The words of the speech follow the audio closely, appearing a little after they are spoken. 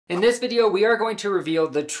In this video, we are going to reveal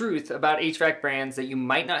the truth about HVAC brands that you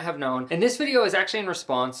might not have known. And this video is actually in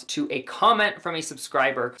response to a comment from a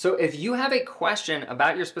subscriber. So if you have a question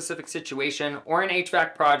about your specific situation or an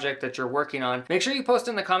HVAC project that you're working on, make sure you post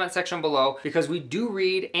in the comment section below because we do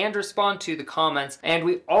read and respond to the comments. And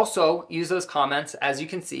we also use those comments, as you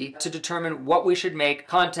can see, to determine what we should make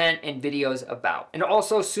content and videos about. And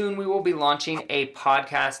also soon we will be launching a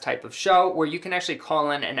podcast type of show where you can actually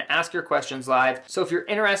call in and ask your questions live. So if you're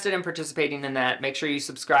interested in participating in that, make sure you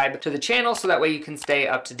subscribe to the channel so that way you can stay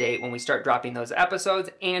up to date when we start dropping those episodes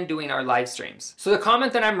and doing our live streams. So the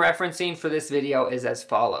comment that I'm referencing for this video is as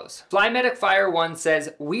follows. FlyMedic Fire 1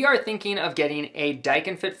 says, we are thinking of getting a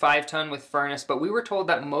Daikin Fit 5-ton with furnace, but we were told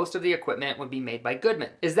that most of the equipment would be made by Goodman.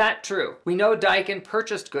 Is that true? We know Daikin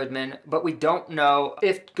purchased Goodman, but we don't know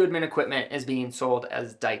if Goodman equipment is being sold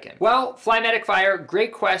as Daikin. Well, FlyMedic Fire,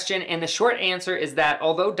 great question, and the short answer is that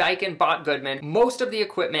although Daikin bought Goodman, most of the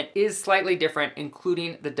equipment is slightly different,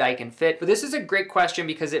 including the Daikin Fit. But this is a great question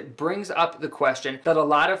because it brings up the question that a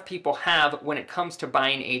lot of people have when it comes to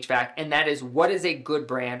buying HVAC, and that is, what is a good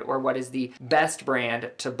brand or what is the best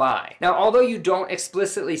brand to buy? Now, although you don't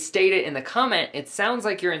explicitly state it in the comment, it sounds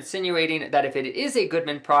like you're insinuating that if it is a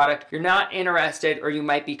Goodman product, you're not interested or you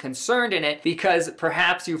might be concerned in it because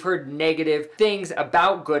perhaps you've heard negative things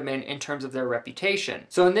about Goodman in terms of their reputation.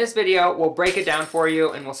 So in this video, we'll break it down for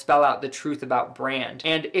you and we'll spell out the truth about brand.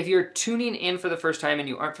 And if you're tuning in for the first time and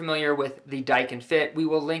you aren't familiar with the Daikin Fit, we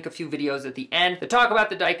will link a few videos at the end that talk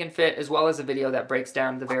about the Daikin Fit, as well as a video that breaks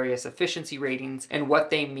down the various efficiency ratings and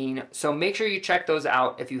what they mean. So make sure you check those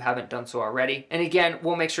out if you haven't done so already. And again,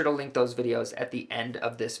 we'll make sure to link those videos at the end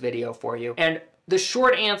of this video for you. And the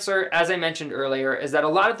short answer, as I mentioned earlier, is that a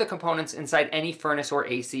lot of the components inside any furnace or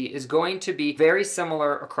AC is going to be very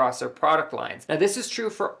similar across their product lines. Now, this is true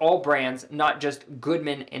for all brands, not just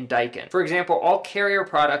Goodman and Daikin. For example, all Carrier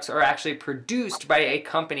products are actually produced by a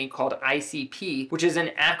company called ICP, which is an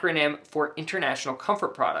acronym for International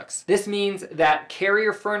Comfort Products. This means that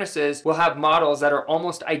Carrier furnaces will have models that are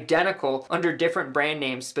almost identical under different brand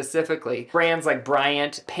names specifically. Brands like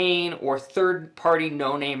Bryant, Payne, or third-party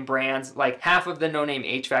no-name brands like half of the no-name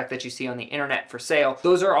HVAC that you see on the internet for sale,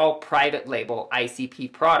 those are all private label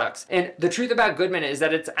ICP products. And the truth about Goodman is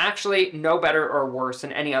that it's actually no better or worse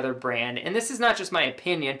than any other brand. And this is not just my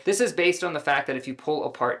opinion. This is based on the fact that if you pull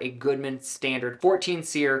apart a Goodman standard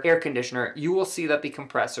 14-SEER air conditioner, you will see that the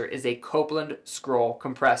compressor is a Copeland scroll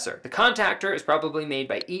compressor. The contactor is probably made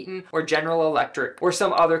by Eaton or General Electric or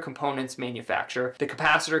some other components manufacturer. The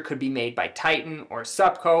capacitor could be made by Titan or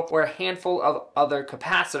Supco or a handful of other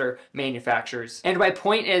capacitor manufacturers. And my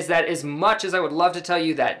point is that as much as I would love to tell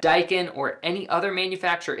you that Daikin or any other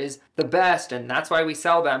manufacturer is the best and that's why we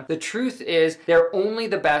sell them, the truth is they're only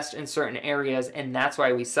the best in certain areas and that's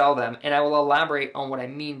why we sell them. And I will elaborate on what I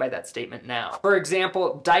mean by that statement now. For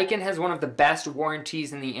example, Daikin has one of the best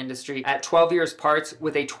warranties in the industry at 12 years parts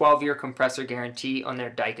with a 12-year compressor guarantee on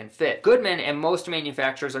their Daikin Fit. Goodman and most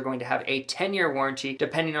manufacturers are going to have a 10-year warranty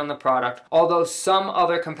depending on the product, although some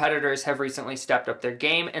other competitors have recently stepped up their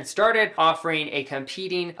game and started offering a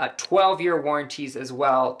competing 12-year warranties as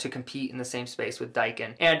well to compete in the same space with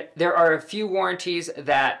Daikin. And there are a few warranties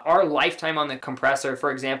that are lifetime on the compressor.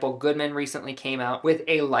 For example, Goodman recently came out with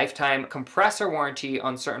a lifetime compressor warranty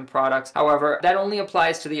on certain products. However, that only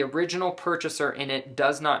applies to the original purchaser and it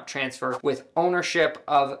does not transfer with ownership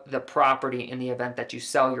of the property in the event that you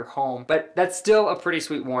sell your home. But that's still a pretty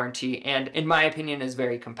sweet warranty and in my opinion is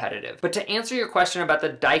very competitive. But to answer your question about the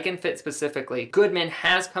Daikin Fit specifically, Goodman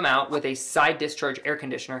has come out with a side discharge air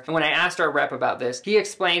conditioner. And when I asked our rep about this, he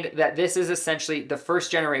explained that this is essentially the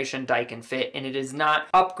first generation Daikin Fit and it is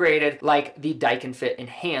not upgraded like the Daikin Fit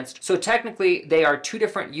Enhanced. So technically they are two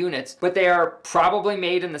different units, but they are probably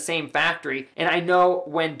made in the same factory. And I know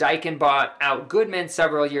when Daikin bought out Goodman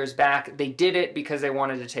several years back, they did it because they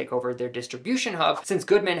wanted to take over their distribution hub since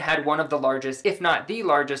Goodman had one of the largest, if not the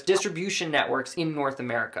largest, distribution networks in North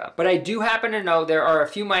America. But I do happen to know there are a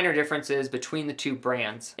few minor differences between the two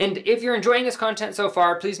brands. And if you're enjoying this content so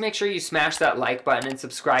far, please make sure you smash that like button and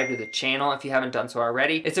subscribe to the channel if you haven't done so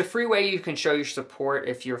already. It's a free way you can show your support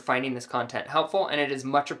if you're finding this content helpful, and it is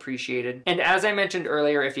much appreciated. And as I mentioned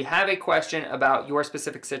earlier, if you have a question about your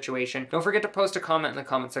specific situation, don't forget to post a comment in the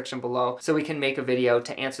comment section below so we can make a video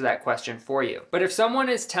to answer that question for you. But if someone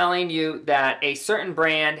is telling you that a certain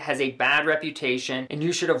brand has a bad reputation and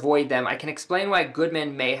you should avoid them, I can explain why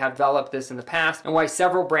Goodman may have developed this in the past and why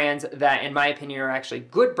several brands that in my opinion are actually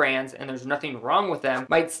good brands and there's nothing wrong with them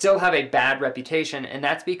might still have a bad reputation, and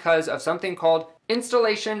that's because of something called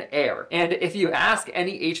Installation air. And if you ask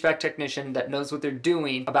any HVAC technician that knows what they're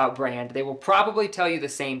doing about brand, they will probably tell you the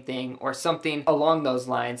same thing or something along those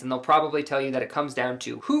lines, and they'll probably tell you that it comes down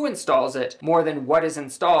to who installs it more than what is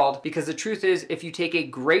installed, because the truth is, if you take a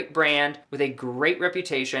great brand with a great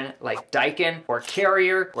reputation like Daikin or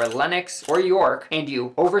Carrier or Lennox or York, and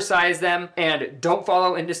you oversize them and don't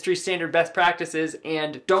follow industry standard best practices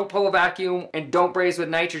and don't pull a vacuum and don't braze with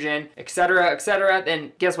nitrogen, etc.,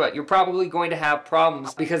 then guess what? You're probably going to have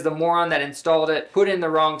problems because the moron that installed it put in the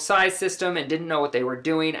wrong size system and didn't know what they were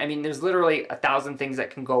doing. I mean, there's literally 1,000 things that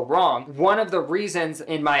can go wrong. One of the reasons,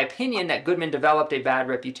 in my opinion, that Goodman developed a bad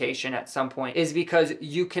reputation at some point is because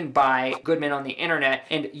you can buy Goodman on the internet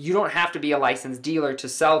and you don't have to be a licensed dealer to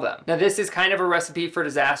sell them. Now, this is kind of a recipe for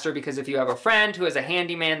disaster, because if you have a friend who is a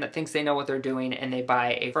handyman that thinks they know what they're doing and they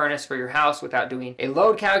buy a furnace for your house without doing a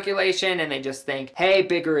load calculation and they just think, hey,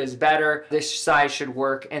 bigger is better, this size should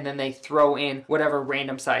work, and then they throw in whatever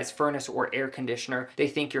random size furnace or air conditioner they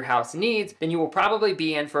think your house needs, then you will probably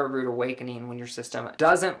be in for a rude awakening when your system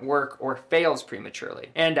doesn't work or fails prematurely.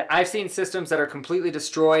 And I've seen systems that are completely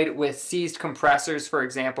destroyed with seized compressors, for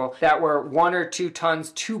example, that were 1 or 2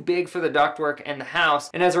 tons too big for the ductwork in the house,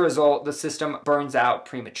 and as a result, the system burns out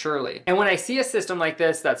prematurely. And when I see a system like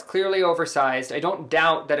this that's clearly oversized, I don't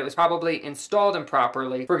doubt that it was probably installed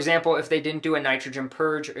improperly. For example, if they didn't do a nitrogen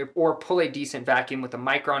purge or pull a decent vacuum with a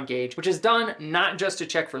micron gauge, which is done not just to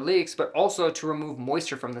check for leaks, but also to remove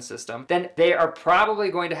moisture from the system, then they are probably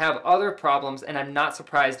going to have other problems, and I'm not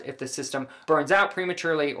surprised if the system burns out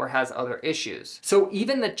prematurely or has other issues. So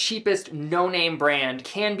even the cheapest no-name brand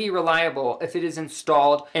can be reliable if it is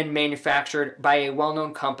installed and manufactured by a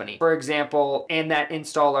well-known company, for example, and that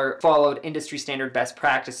installer followed industry standard best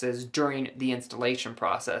practices during the installation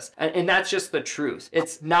process. And that's just the truth.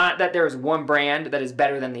 It's not that there's one brand that is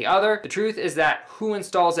better than the other. The truth is that who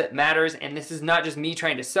installs it matters, and this is not just me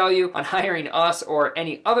trying to sell you on hiring us or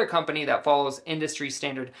any other company that follows industry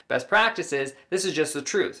standard best practices. This is just the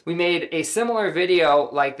truth. We made a similar video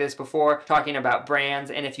like this before talking about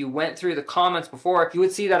brands, and if you went through the comments before, you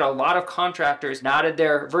would see that a lot of contractors nodded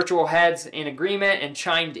their virtual heads in agreement and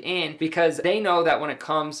chimed in, because they know that when it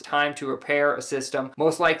comes time to repair a system,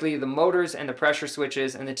 most likely the motors and the pressure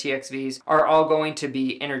switches and the TXVs are all going to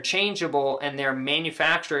be interchangeable, and they're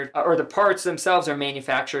manufactured, or the parts themselves are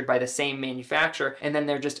manufactured by the same manufacturer, and then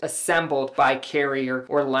they're just assembled by Carrier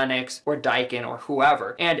or Lennox or Daikin or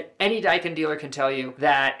whoever. And any Daikin dealer can tell you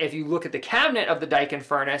that if you look at the cabinet of the Daikin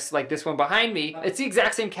furnace, like this one behind me, it's the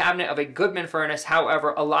exact same cabinet of a Goodman furnace.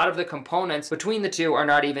 However, a lot of the components between the two are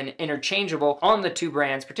not even interchangeable on the two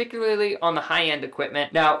brands, particularly on the high-end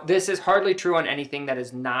equipment. Now, this is hardly true on anything that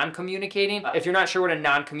is non-communicating. If you're not sure what a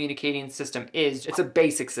non-communicating system is, it's a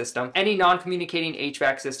basic system. Any non-communicating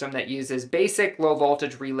HVAC system that uses basic low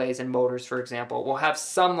voltage relays and motors, for example, will have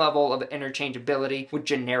some level of interchangeability with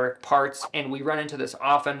generic parts, and we run into this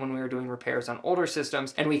often when we are doing repairs on older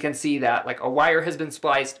systems, and we can see that like a wire has been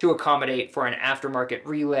spliced to accommodate for an aftermarket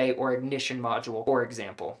relay or ignition module, for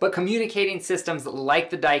example. But communicating systems like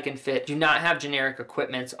the Daikin Fit do not have generic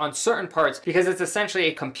equipments on certain parts, because it's essentially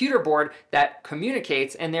a computer board that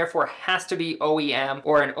communicates and therefore has to be OEM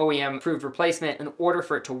or an OEM approved replacement in order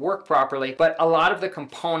for it to work properly. But a lot of the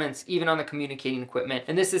components, even on the communicating equipment,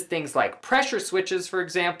 and this is things like pressure switches, for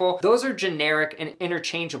example, those are generic and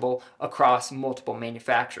interchangeable across multiple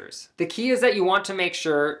manufacturers. The key is that you want to make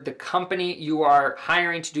sure the company you are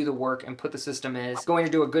hiring to do the work and put the system in is going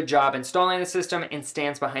to do a good job installing the system and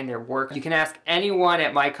stands behind their work. You can ask anyone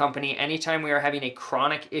at my company anytime we are having a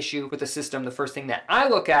chronic issue with the system. The first thing that I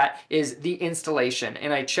look at is the installation,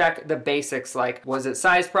 and I check the basics like, was it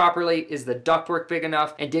sized properly? Is the ductwork big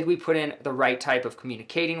enough? And did we put in the right type of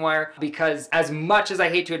communicating wire? Because as much as I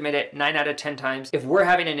hate to admit it, 9 out of 10 times, if we're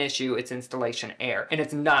having an issue, it's installation error, and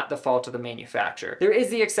it's not the fault of the manufacturer. There is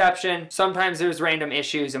the exception. Sometimes there's random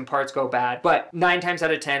issues and parts go bad, but 9 times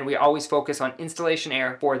out of 10, we always focus on installation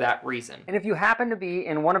error for that reason. And if you happen to be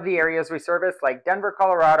in one of the areas we service, like Denver,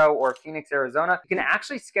 Colorado, or Phoenix, Arizona, you can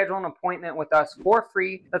actually schedule an appointment with us for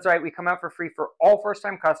free. That's right, we come out for free for all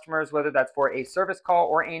first-time customers, whether that's for a service call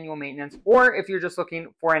or annual maintenance, or if you're just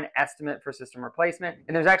looking for an estimate for system replacement.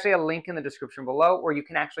 And there's actually a link in the description below where you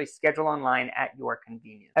can actually schedule online at your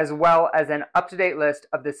convenience, as well as an up-to-date list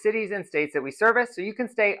of the cities and states that we service, so you can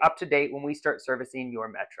stay up to date when we start servicing your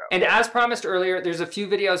metro. And as promised earlier, there's a few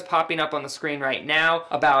videos popping up on the screen right now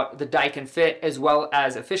about the Daikin Fit as well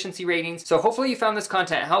as efficiency ratings. So hopefully you found this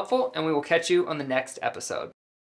content helpful, and we will catch you on the next episode.